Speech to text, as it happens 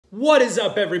What is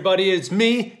up, everybody? It's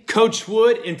me, Coach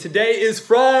Wood, and today is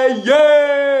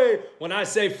Friday. When I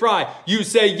say fry, you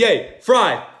say yay.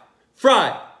 Fry,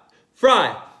 fry,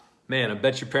 fry. Man, I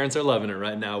bet your parents are loving it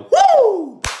right now.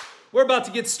 Woo! We're about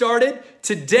to get started.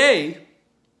 Today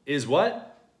is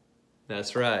what?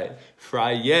 That's right,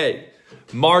 Friday,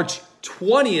 March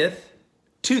 20th,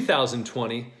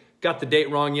 2020. Got the date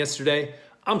wrong yesterday.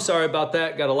 I'm sorry about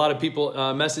that. Got a lot of people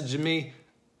messaging me.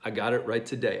 I got it right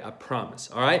today, I promise,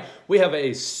 all right? We have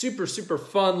a super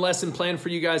fun lesson planned for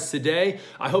you guys today.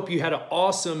 I hope you had an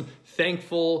awesome,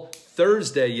 thankful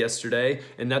Thursday yesterday,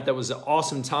 and that was an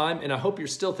awesome time, and I hope you're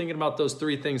still thinking about those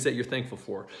 3 things that you're thankful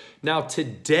for. Now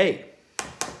today,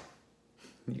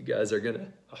 you guys are gonna,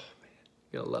 oh man,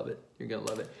 you're gonna love it. You're gonna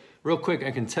love it. Real quick,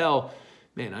 I can tell,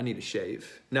 man, I need a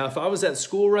shave. Now, if I was at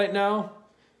school right now,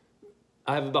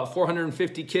 I have about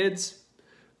 450 kids.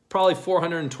 Probably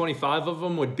 425 of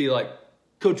them would be like,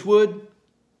 Coach Wood,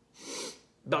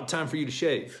 about time for you to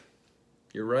shave.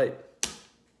 You're right.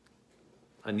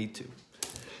 I need to.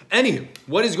 Anywho,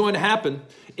 what is going to happen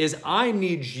is I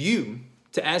need you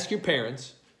to ask your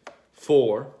parents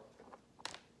for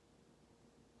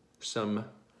some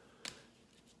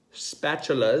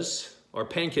spatulas or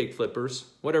pancake flippers,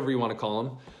 whatever you want to call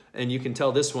them. And you can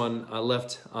tell this one I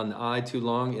left on the eye too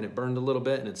long and it burned a little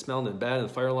bit and it smelled bad and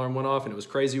the fire alarm went off and it was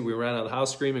crazy. We ran out of the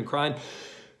house screaming, crying.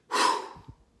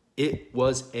 It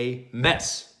was a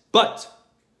mess. But,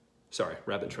 sorry,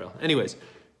 rabbit trail. Anyways,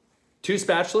 2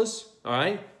 spatulas, all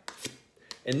right?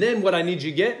 And then what I need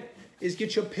you to get is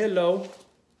get your pillow.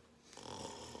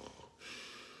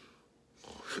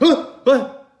 We're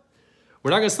not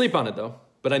gonna sleep on it though,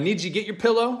 but I need you to get your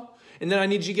pillow and then I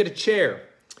need you to get a chair.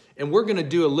 And we're gonna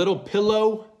do a little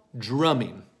pillow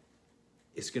drumming.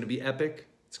 It's gonna be epic.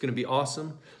 It's gonna be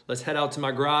awesome. Let's head out to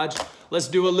my garage. Let's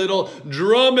do a little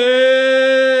drumming.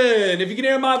 If you can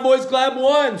hear my voice, clap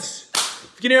once.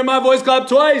 If you can hear my voice, clap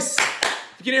twice.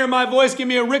 If you can hear my voice, give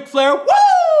me a Ric Flair.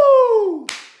 Woo!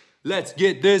 Let's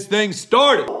get this thing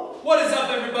started. What is up,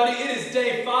 everybody? It is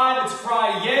day 5. It's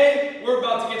Friday. We're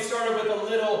about to get started with a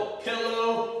little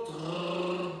pillow.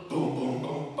 Boom, boom,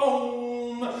 boom,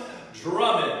 boom.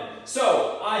 Drumming.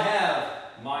 So I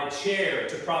have my chair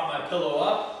to prop my pillow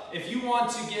up. If you want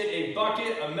to get a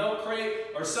bucket, a milk crate,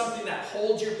 or something that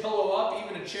holds your pillow up,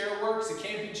 even a chair works, a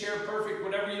camping chair, perfect,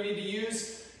 whatever you need to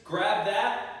use, grab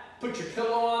that, put your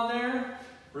pillow on there.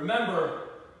 Remember,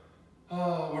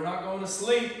 we're not going to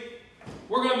sleep.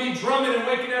 We're going to be drumming and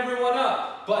waking everyone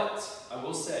up. But I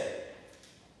will say,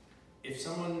 if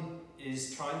someone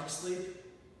is trying to sleep,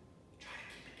 try to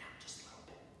keep it down just a little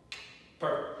bit.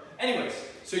 Perfect. Anyways,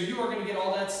 so you are going to get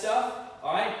all that stuff,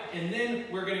 all right? And then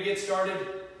we're going to get started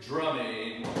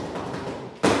drumming.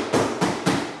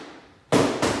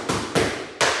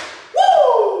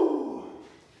 Woo!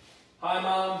 Hi,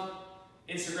 Mom.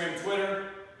 Instagram, Twitter.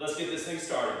 Let's get this thing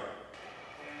started.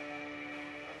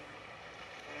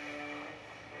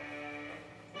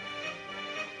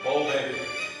 Oh, baby.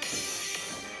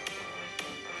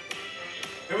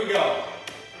 Here we go.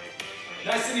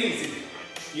 Nice and easy.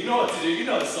 You know what to do. You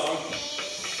know the song.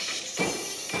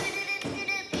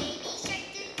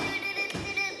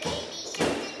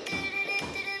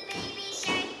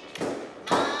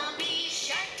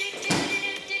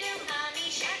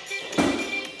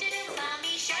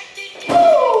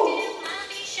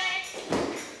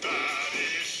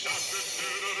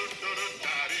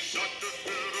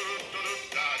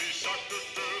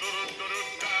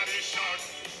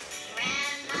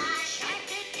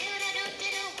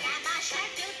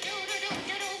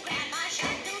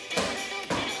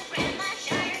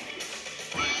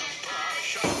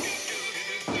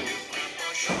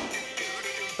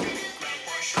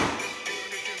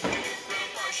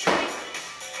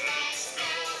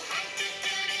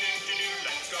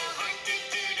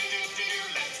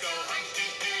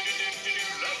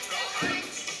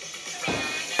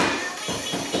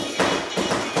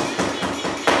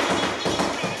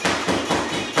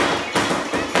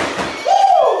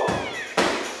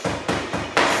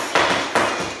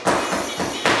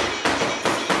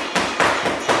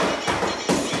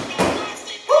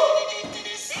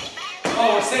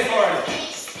 Oh, we're safe already.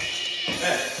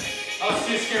 Man, I was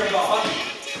too scared about hunting.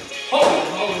 Holy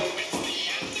moly.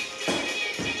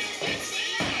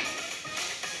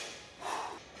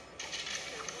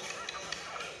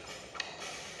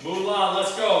 Mulan,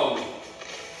 let's go.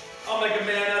 I'll make a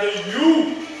man out of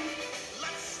you.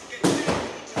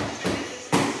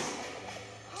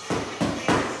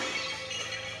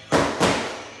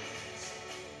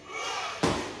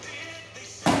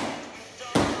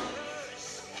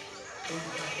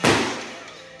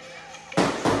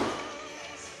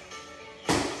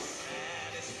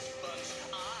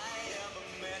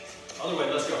 Other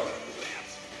way, let's go.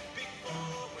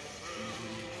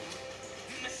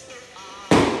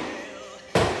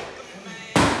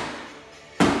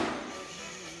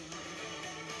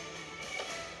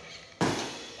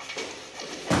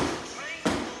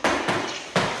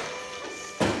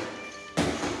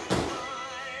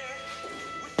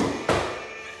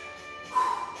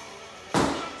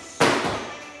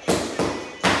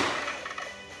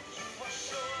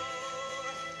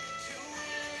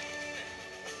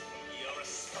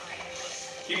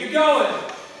 Keep it going.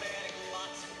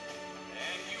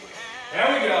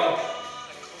 There we go.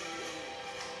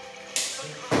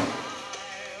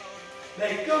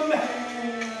 Make a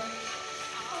man.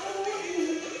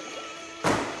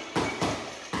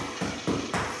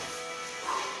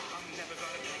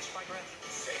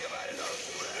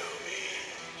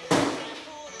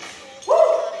 Woo!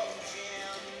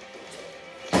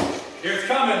 Here it's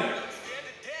coming.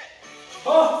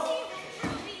 Oh.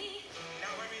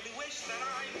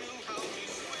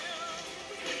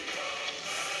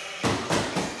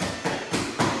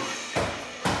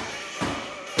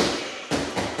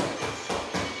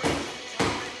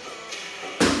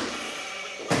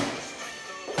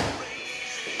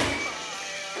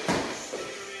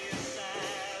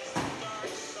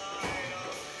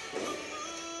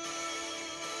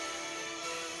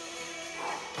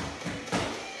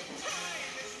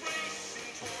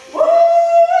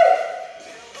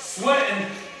 Sweating.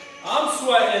 I'm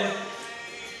sweating.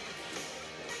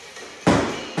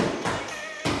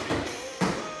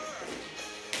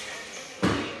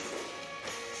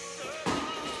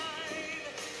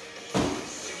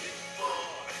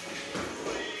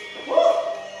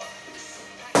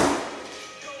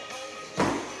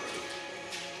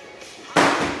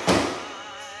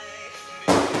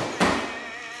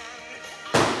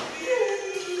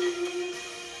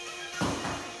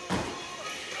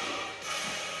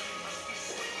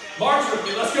 March with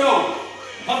me, let's go.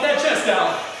 Pump that chest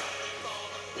out.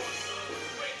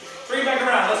 Bring it back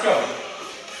around, let's go.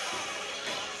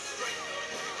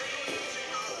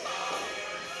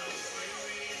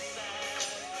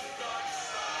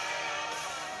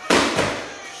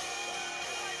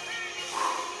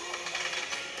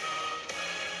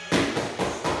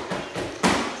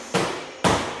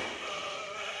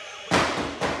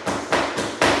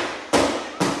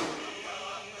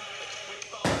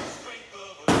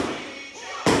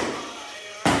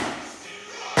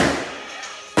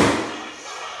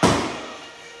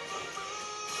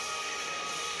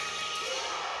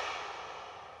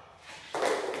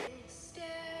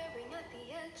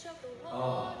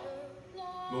 Oh,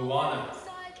 Moana,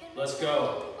 let's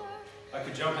go. I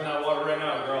could jump in that water right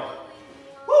now, girl.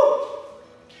 Woo!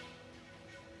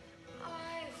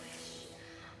 I wish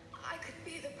I could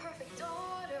be the perfect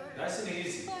daughter. Nice and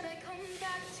easy. But I come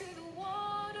back to the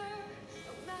water,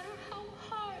 no matter how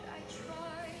hard I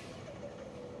try.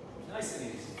 Nice and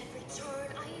easy. Every turn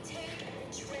I take,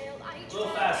 every trail I A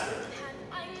little try, faster. every path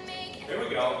I make, There we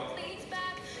go. leads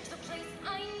back to the place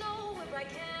I know where I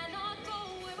cannot go,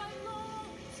 where I long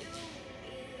to be.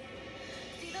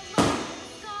 See the love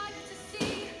inside to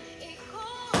see it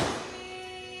calls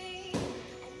me,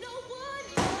 and no one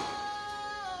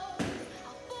knows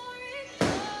how far it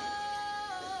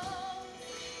goes.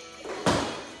 If the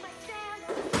wind my sail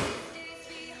on the sea stays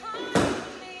behind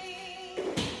me,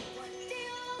 one day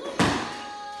I'll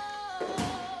know.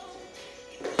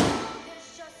 If there's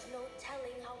just no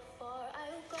telling how far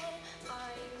I'll go.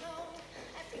 I know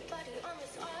everybody on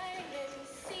this island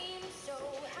seems so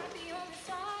happy on this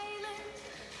island.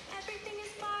 Everything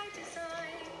is by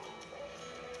design.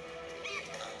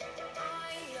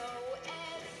 I know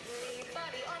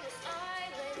everybody on this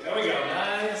island. There we go,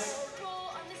 nice.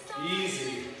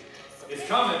 Easy. It's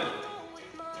coming.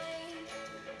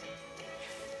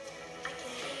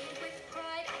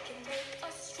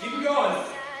 Keep it going.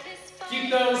 Keep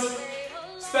those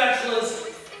spatulas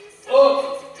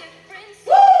up.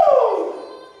 Woo!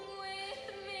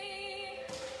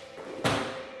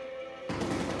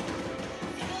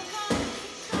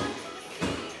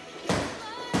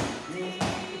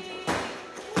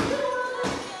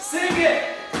 Sing it!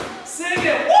 Sing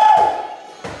it! Woo!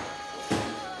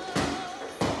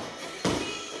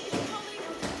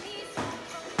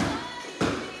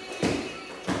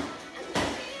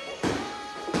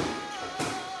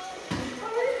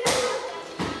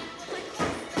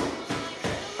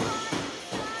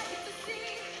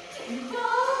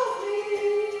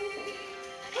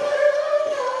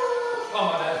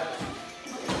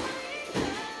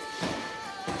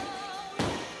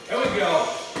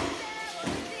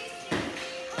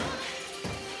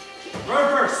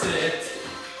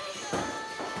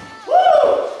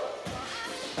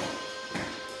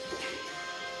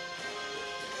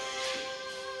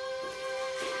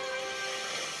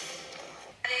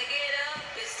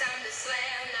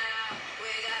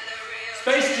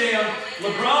 Jam,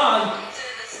 LeBron,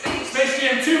 Space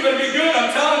Jam 2 better be good,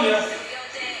 I'm telling you.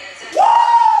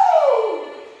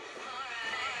 Woo!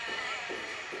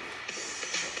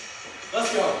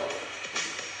 Let's go.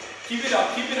 Keep it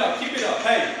up, keep it up, keep it up.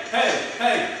 Hey, hey,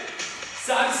 hey.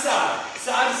 Side to side,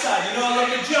 side to side. You know I love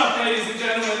to jump, ladies and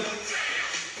gentlemen.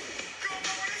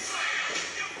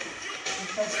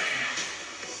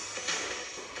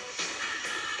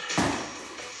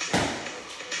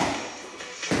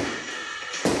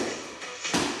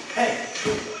 Hey.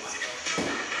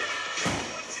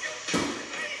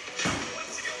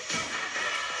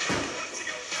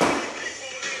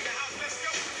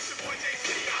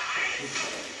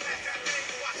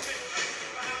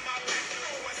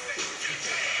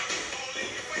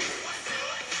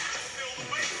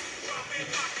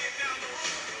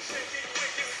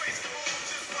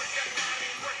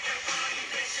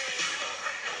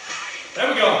 There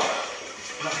we go.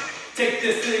 Take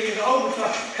this thing into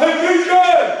overtime. Hey, DJ!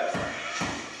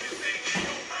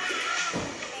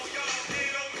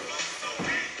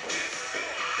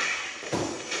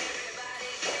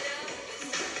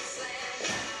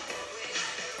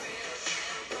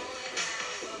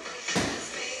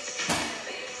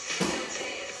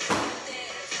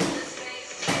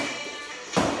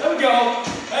 There we go.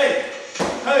 Hey,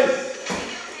 hey.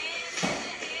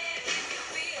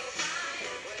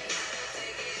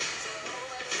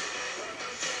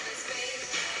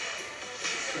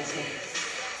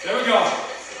 There we go.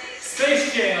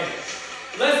 Space Jam.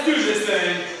 Let's do this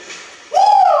thing. Woo!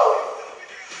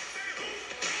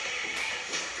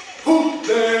 Whoop,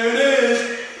 there it is.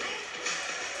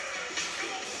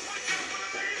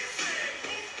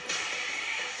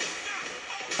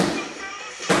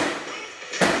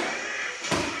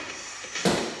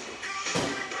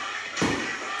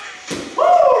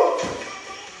 Woo!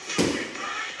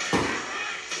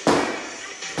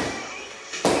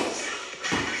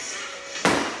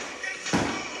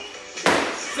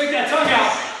 Stick that tongue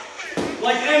out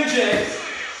like MJ.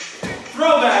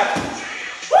 Throwback.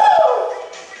 Woo!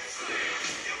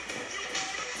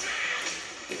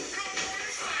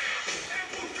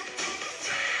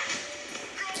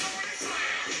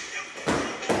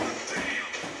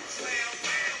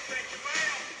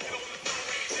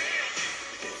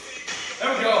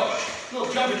 There we go.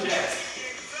 Little jumping jacks.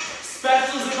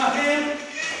 Spatulas in my hand.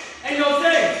 Ain't no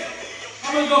thing.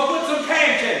 I'm gonna go flip some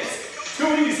pancakes.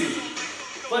 Too easy.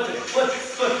 Flip it, flip it,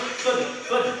 flip it, flip it,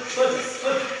 flip it, flip it,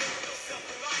 flip it.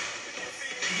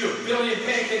 You do a billion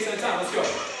pancakes at a time. Let's go.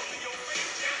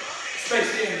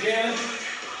 Space Jam jamming.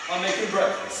 I'm making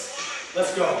breakfast.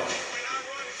 Let's go.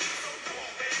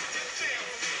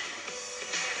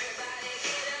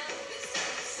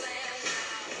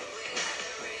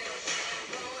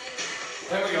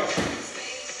 There we go.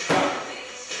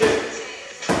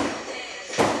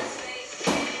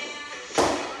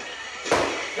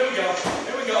 Here we go.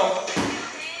 Here we go.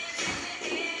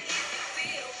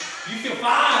 You feel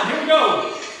fine. Here we go.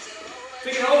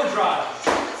 Take an overdrive.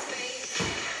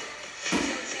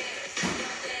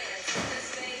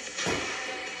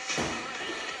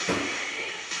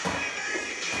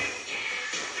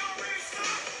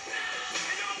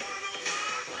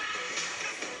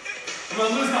 I'm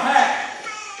gonna lose my hat.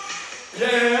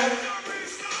 Yeah.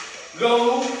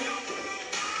 Go.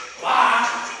 Bye.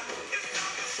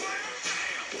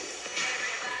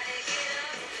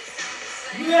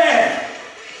 Man,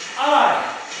 I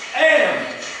am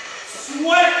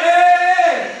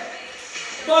sweating.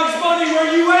 Bugs Bunny,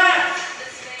 where you at?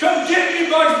 Come get me,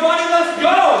 Bugs Bunny. Let's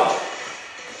go.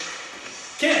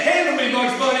 Can't handle me,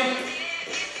 Bugs Bunny.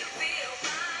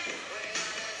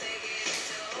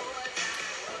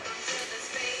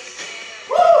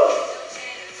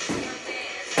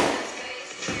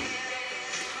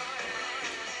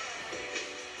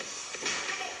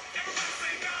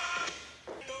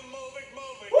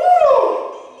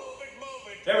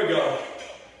 There we go.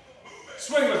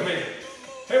 Swing with me.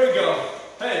 Here we go.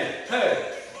 Hey,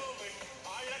 hey.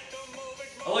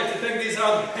 I like to think these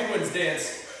are the penguins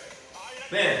dance.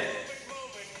 Man,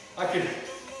 I could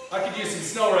use some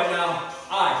snow right now.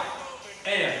 I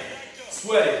am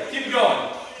sweaty. Keep it going.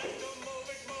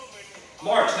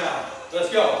 March now.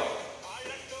 Let's go.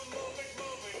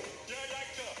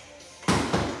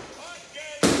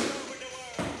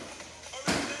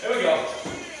 There we go.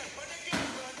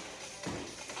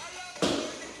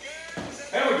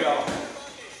 There we go.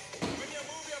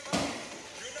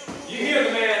 You hear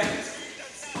the man.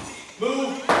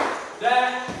 Move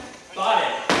that body.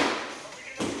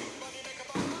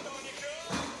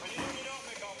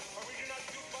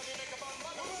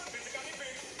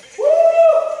 Woo!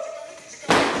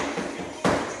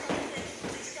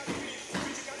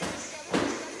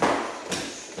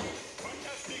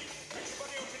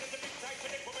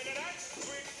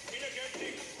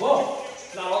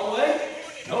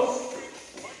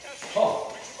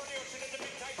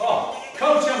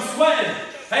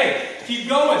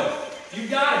 You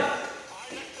got it.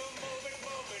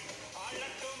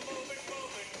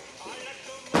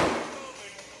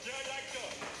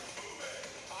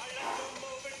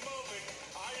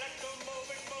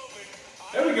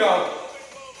 There we go.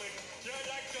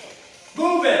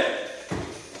 Move it.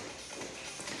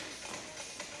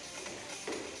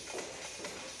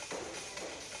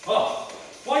 Oh,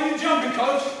 why are you jumping,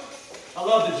 coach? I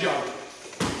love the jump.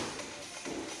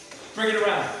 Bring it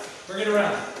around. Bring it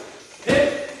around.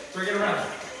 Hit. Bring it around.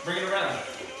 Bring it around.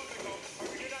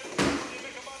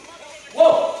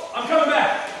 Whoa, I'm coming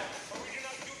back.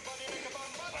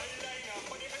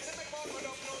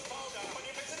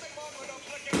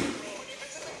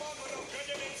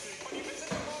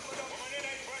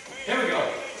 Here we go.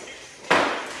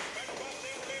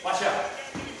 Watch out.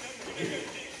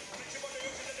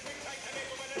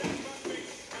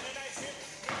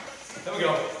 There we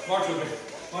go. March with me.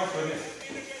 March with me.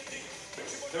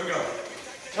 There we go.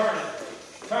 Turn it.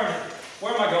 Turn it.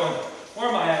 Where am I going? Where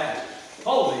am I at?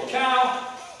 Holy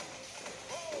cow.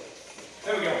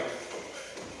 There we go.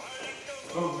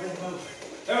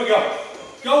 There we go.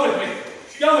 Go with me.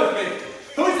 Go with me.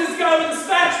 Who's this guy with the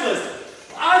spatulas?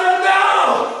 I don't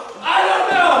know. I don't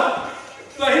know.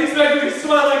 But he's making me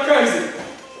sweat like crazy.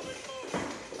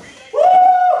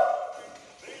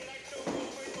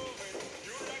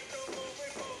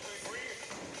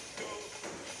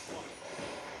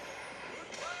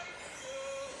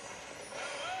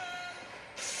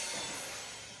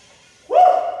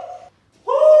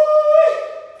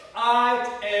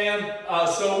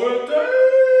 So we're there.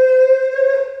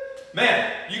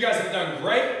 Man, you guys have done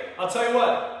great. I'll tell you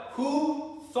what,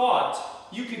 who thought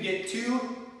you could get 2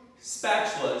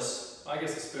 spatulas, I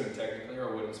guess a spoon technically, or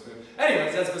a wooden spoon.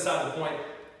 Anyways, that's beside the point.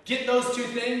 Get those 2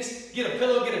 things, get a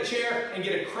pillow, get a chair, and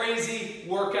get a crazy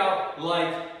workout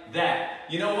like that.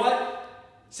 You know what?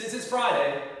 Since it's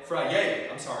Friday,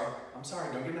 I'm sorry,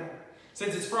 don't get mad.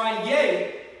 Since it's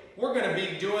Friday, we're gonna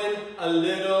be doing a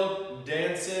little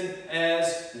dancing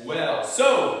as well.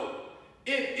 So,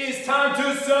 it is time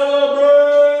to celebrate!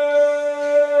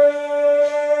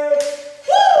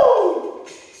 Woo!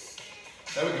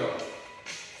 There we go.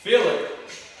 Feel it.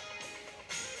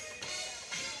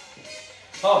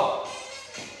 Oh,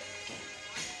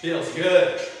 feels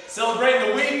good. Celebrating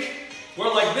the week.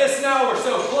 We're like this now, we're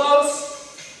so close.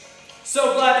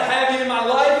 So glad to have you in my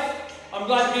life. I'm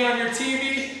glad to be on your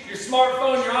TV, your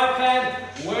smartphone, your iPad,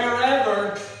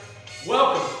 wherever.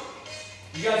 Welcome.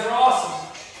 You guys are awesome.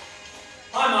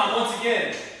 Hi, Mom, once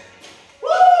again. Woo!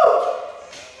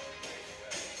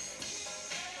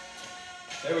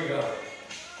 There we go.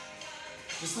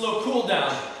 Just a little cool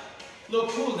down. A little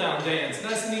cool down dance,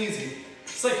 nice and easy.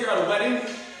 It's like you're at a wedding,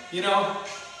 you know?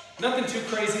 Nothing too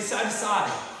crazy, side to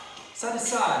side. Side to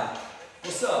side.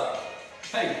 What's up?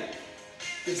 Hey,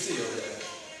 good to see you over there.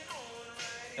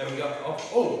 There we go.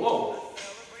 Oh, whoa.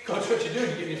 Coach, what you doing?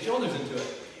 You're getting your shoulders into it.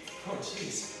 Oh,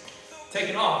 jeez.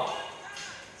 Taking off.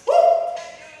 Woo!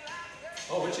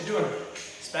 Oh, what you doing?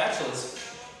 Spatulas.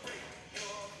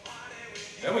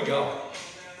 There we go.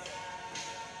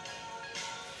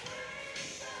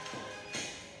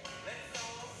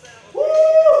 Woo!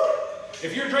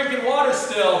 If you're drinking water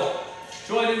still,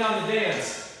 join in on the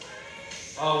dance.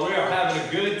 Oh, we are having a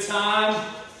good time.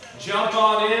 Jump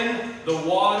on in. The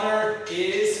water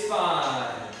is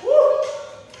fine. Woo!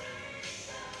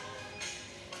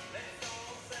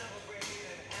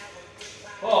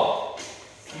 Oh,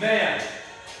 man.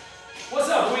 What's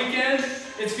up, weekend?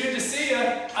 It's good to see you.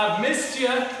 I've missed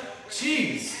you.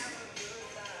 Jeez.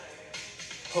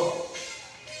 Oh.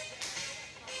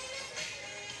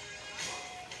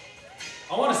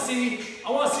 I want to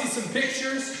see some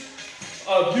pictures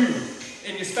of you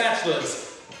and your spatulas.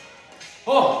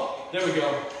 Oh, there we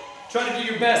go. Try to do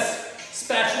your best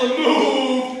spatula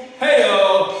move.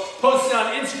 Hey-o. Post it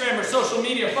on Instagram or social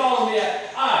media. Follow me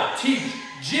at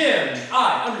 @ITeachGym.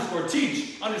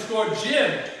 I_teach_gym.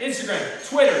 Instagram,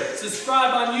 Twitter.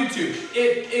 Subscribe on YouTube.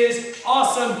 It is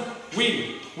awesome.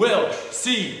 We will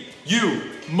see you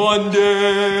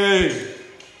Monday.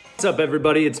 What's up,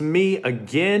 everybody? It's me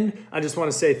again. I just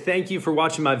want to say thank you for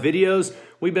watching my videos.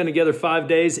 We've been together 5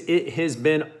 days. It has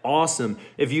been awesome.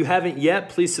 If you haven't yet,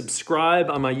 please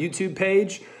subscribe on my YouTube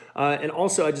page. And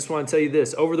also, I just want to tell you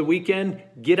this. Over the weekend,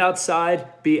 get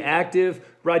outside, be active,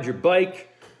 ride your bike,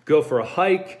 go for a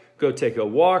hike, go take a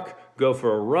walk, go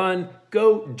for a run,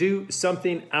 go do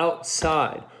something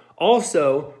outside.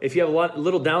 Also, if you have a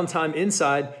little downtime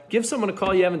inside, give someone a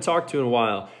call you haven't talked to in a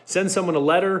while. Send someone a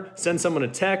letter, send someone a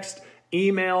text,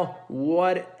 email,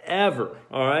 whatever,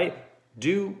 all right?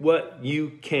 Do what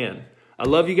you can. I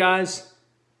love you guys.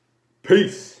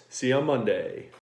 Peace. See you on Monday.